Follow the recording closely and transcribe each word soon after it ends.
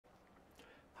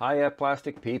Hiya,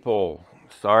 plastic people.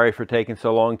 Sorry for taking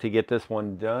so long to get this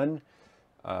one done.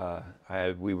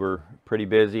 We were pretty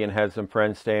busy and had some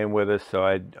friends staying with us, so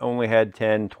I only had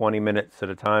 10-20 minutes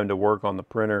at a time to work on the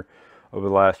printer over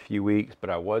the last few weeks, but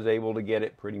I was able to get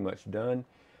it pretty much done.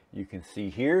 You can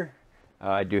see here,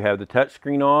 I do have the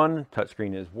touchscreen on.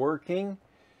 Touchscreen is working.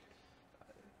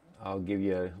 I'll give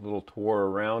you a little tour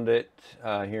around it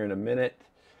here in a minute.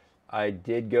 I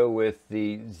did go with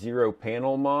the zero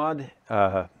panel mod.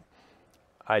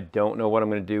 I don't know what I'm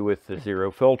going to do with the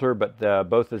zero filter, but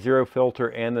both the zero filter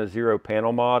and the zero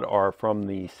panel mod are from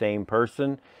the same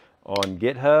person on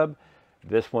GitHub.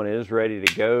 This one is ready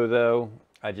to go though.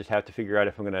 I just have to figure out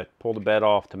if I'm going to pull the bed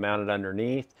off to mount it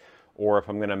underneath, or if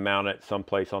I'm going to mount it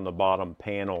someplace on the bottom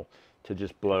panel to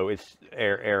just blow its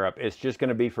air up. It's just going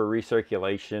to be for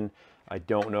recirculation. I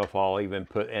don't know if I'll even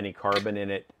put any carbon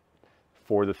in it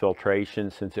for the filtration,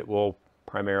 since it will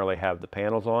primarily have the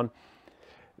panels on.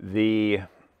 The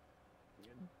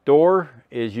door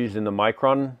is using the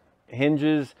micron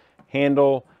hinges,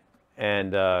 handle,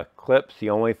 and clips. The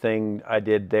only thing I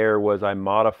did there was I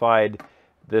modified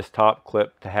this top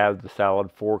clip to have the Salad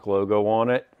Fork logo on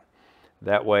it.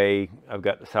 That way I've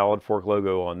got the Salad Fork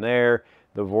logo on there,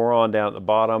 the Voron down at the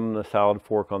bottom, the Salad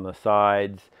Fork on the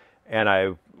sides, and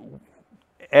I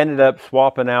ended up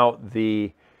swapping out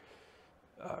the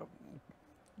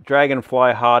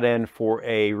Dragonfly hot end for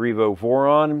a Revo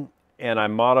Voron, and I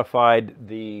modified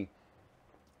the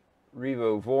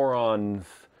Revo Voron's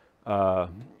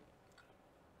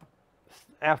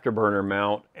afterburner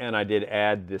mount, and I did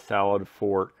add the Salad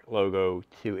Fork logo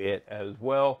to it as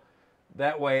well.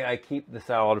 That way I keep the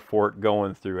Salad Fork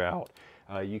going throughout.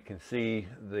 You can see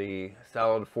the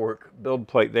Salad Fork build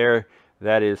plate there.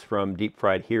 That is from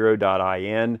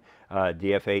deepfriedhero.in.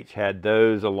 DFH had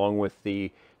those along with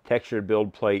the textured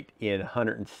build plate in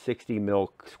 160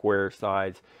 mil square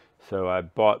size. So I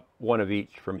bought one of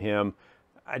each from him.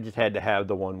 I just had to have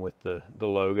the one with the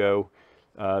logo.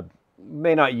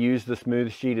 May not use the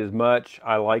smooth sheet as much.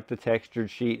 I like the textured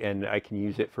sheet, and I can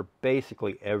use it for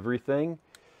basically everything.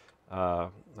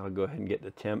 I'll go ahead and get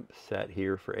the temp set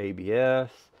here for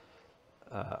ABS.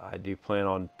 I do plan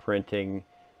on printing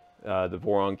the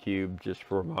Voron cube just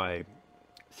for my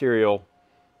serial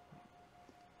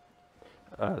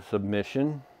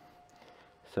submission.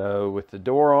 So with the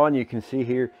door on, you can see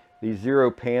here these zero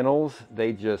panels,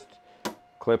 they just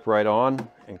clip right on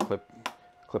and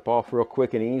clip off real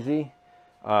quick and easy.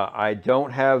 I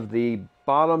don't have the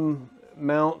bottom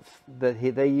mounts that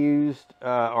they used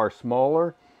are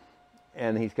smaller,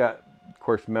 and he's got of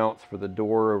course mounts for the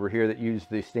door over here that use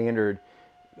the standard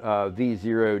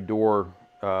V0 door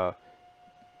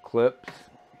clips,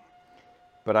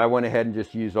 but I went ahead and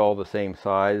just used all the same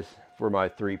size for my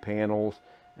 3 panels,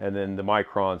 and then the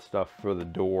micron stuff for the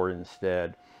door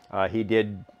instead. He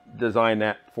did design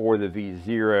that for the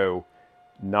V0,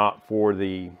 not for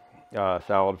the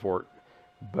Salad Fork,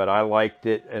 but I liked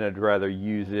it and I'd rather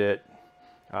use it.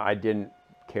 I didn't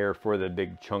care for the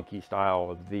big chunky style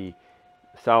of the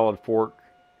Salad Fork,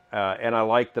 and I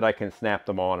like that I can snap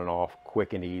them on and off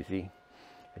quick and easy.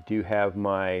 I do have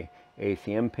my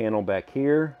ACM panel back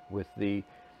here with the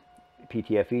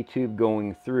PTFE tube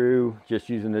going through, just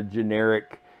using the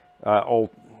generic old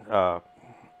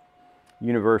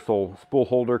universal spool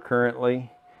holder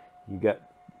currently. You got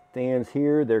fans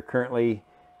here. They're currently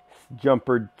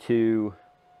jumpered to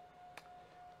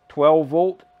 12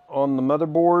 volt on the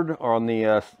motherboard, or on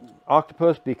the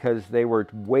Octopus, because they were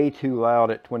way too loud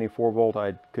at 24 volt.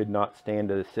 I could not stand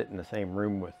to sit in the same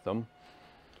room with them.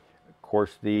 Of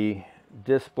course, the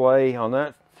display on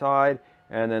that side,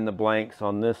 and then the blanks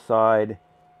on this side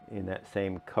in that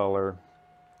same color.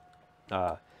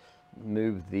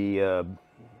 Move the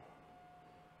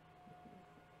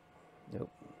nope,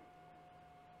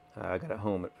 I gotta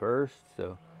home it first,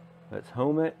 so let's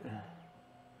home it.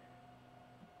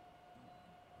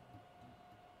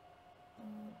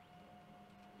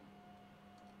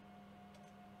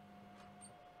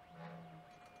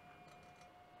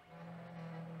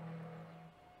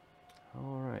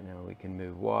 Alright, now we can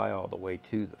move Y all the way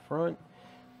to the front.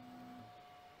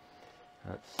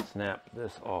 Let's snap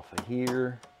this off of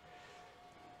here.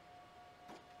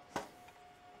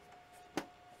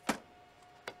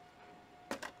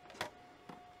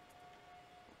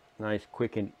 Nice,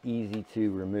 quick and easy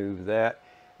to remove that.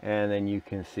 And then you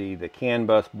can see the CAN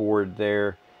bus board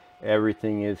there.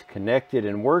 Everything is connected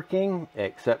and working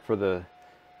except for the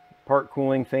part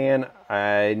cooling fan.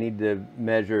 I need to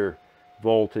measure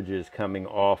voltages coming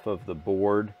off of the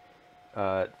board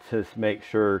to make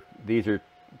sure. These are,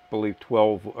 I believe,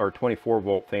 12 or 24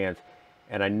 volt fans,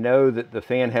 and I know that the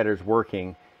fan header is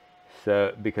working,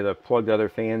 So because I've plugged other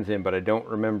fans in, but I don't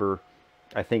remember.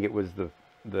 I think it was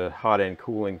the hot end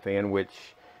cooling fan,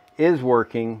 which is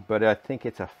working, but I think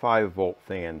it's a 5-volt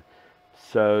fan.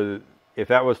 So if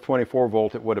that was 24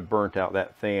 volt, it would have burnt out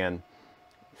that fan.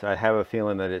 So I have a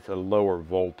feeling that it's a lower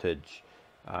voltage,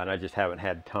 and I just haven't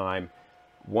had time.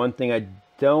 One thing I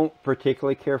don't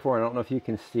particularly care for, I don't know if you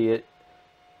can see it,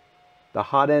 the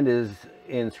hot end is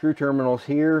in screw terminals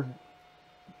here,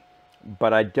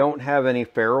 but I don't have any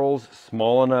ferrules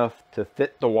small enough to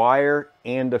fit the wire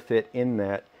and to fit in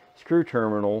that screw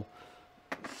terminal.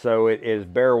 So it is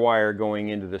bare wire going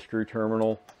into the screw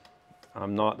terminal.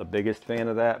 I'm not the biggest fan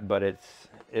of that, but it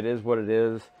is what it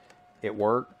is. It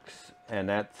works, and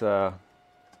that's I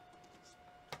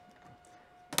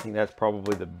think that's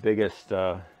probably the biggest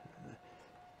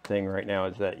thing right now,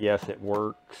 is that yes, it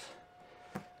works.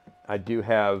 I do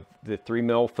have the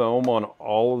 3mm foam on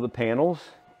all of the panels,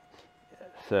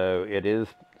 so it is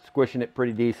squishing it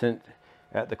pretty decent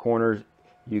at the corners.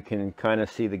 You can kind of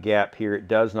see the gap here. It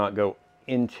does not go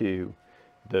into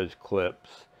those clips,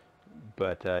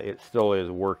 but it still is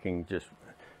working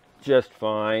just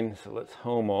fine. So let's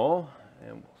home all,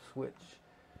 and we'll switch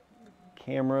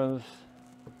cameras.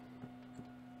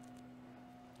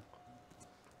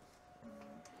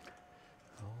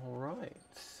 All right,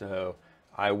 so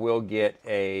I will get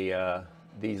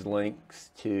these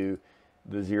links to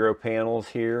the zero panels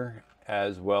here,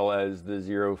 as well as the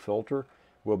zero filter,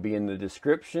 will be in the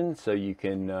description, so you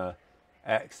can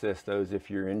access those if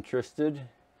you're interested.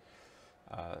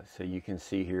 So you can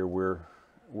see here we're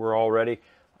all ready.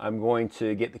 I'm going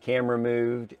to get the camera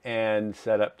moved and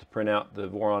set up to print out the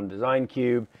Voron design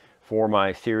cube for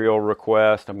my serial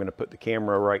request. I'm going to put the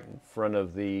camera right in front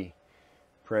of the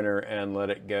printer and let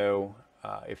it go.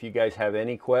 If you guys have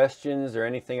any questions or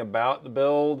anything about the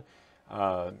build,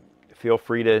 feel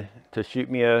free to shoot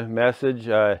me a message,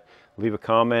 leave a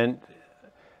comment,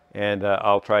 and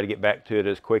I'll try to get back to it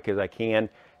as quick as I can.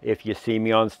 If you see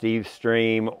me on Steve's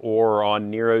stream or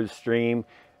on Nero's stream,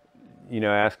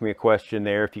 ask me a question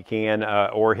there if you can,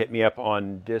 or hit me up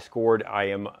on Discord. I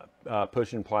am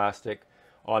Pushing Plastic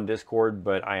on Discord,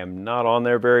 but I am not on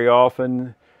there very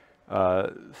often.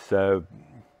 So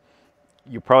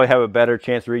you probably have a better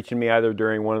chance of reaching me either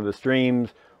during one of the streams,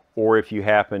 or if you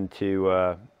happen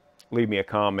to leave me a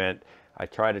comment. I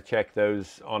try to check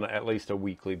those on at least a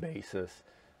weekly basis.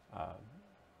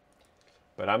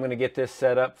 But I'm going to get this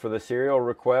set up for the serial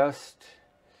request,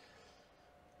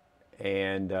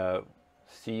 and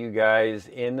see you guys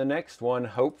in the next one.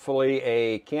 Hopefully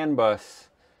a CAN bus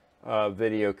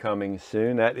video coming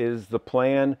soon. That is the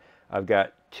plan. I've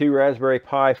got 2 Raspberry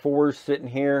Pi 4s sitting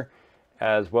here,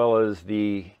 as well as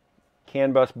the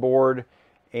CAN bus board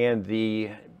and the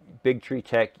Big Tree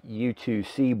Tech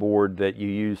U2C board that you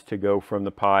use to go from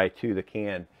the Pi to the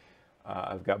CAN.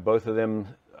 I've got both of them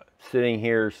sitting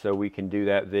here so we can do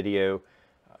that video.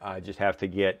 I just have to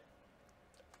get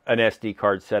an SD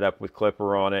card set up with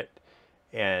Clipper on it,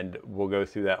 and we'll go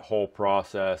through that whole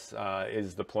process,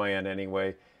 is the plan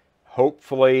anyway.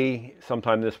 Hopefully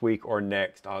sometime this week or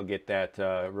next I'll get that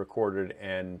recorded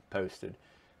and posted.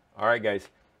 All right guys,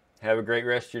 have a great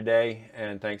rest of your day,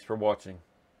 and thanks for watching.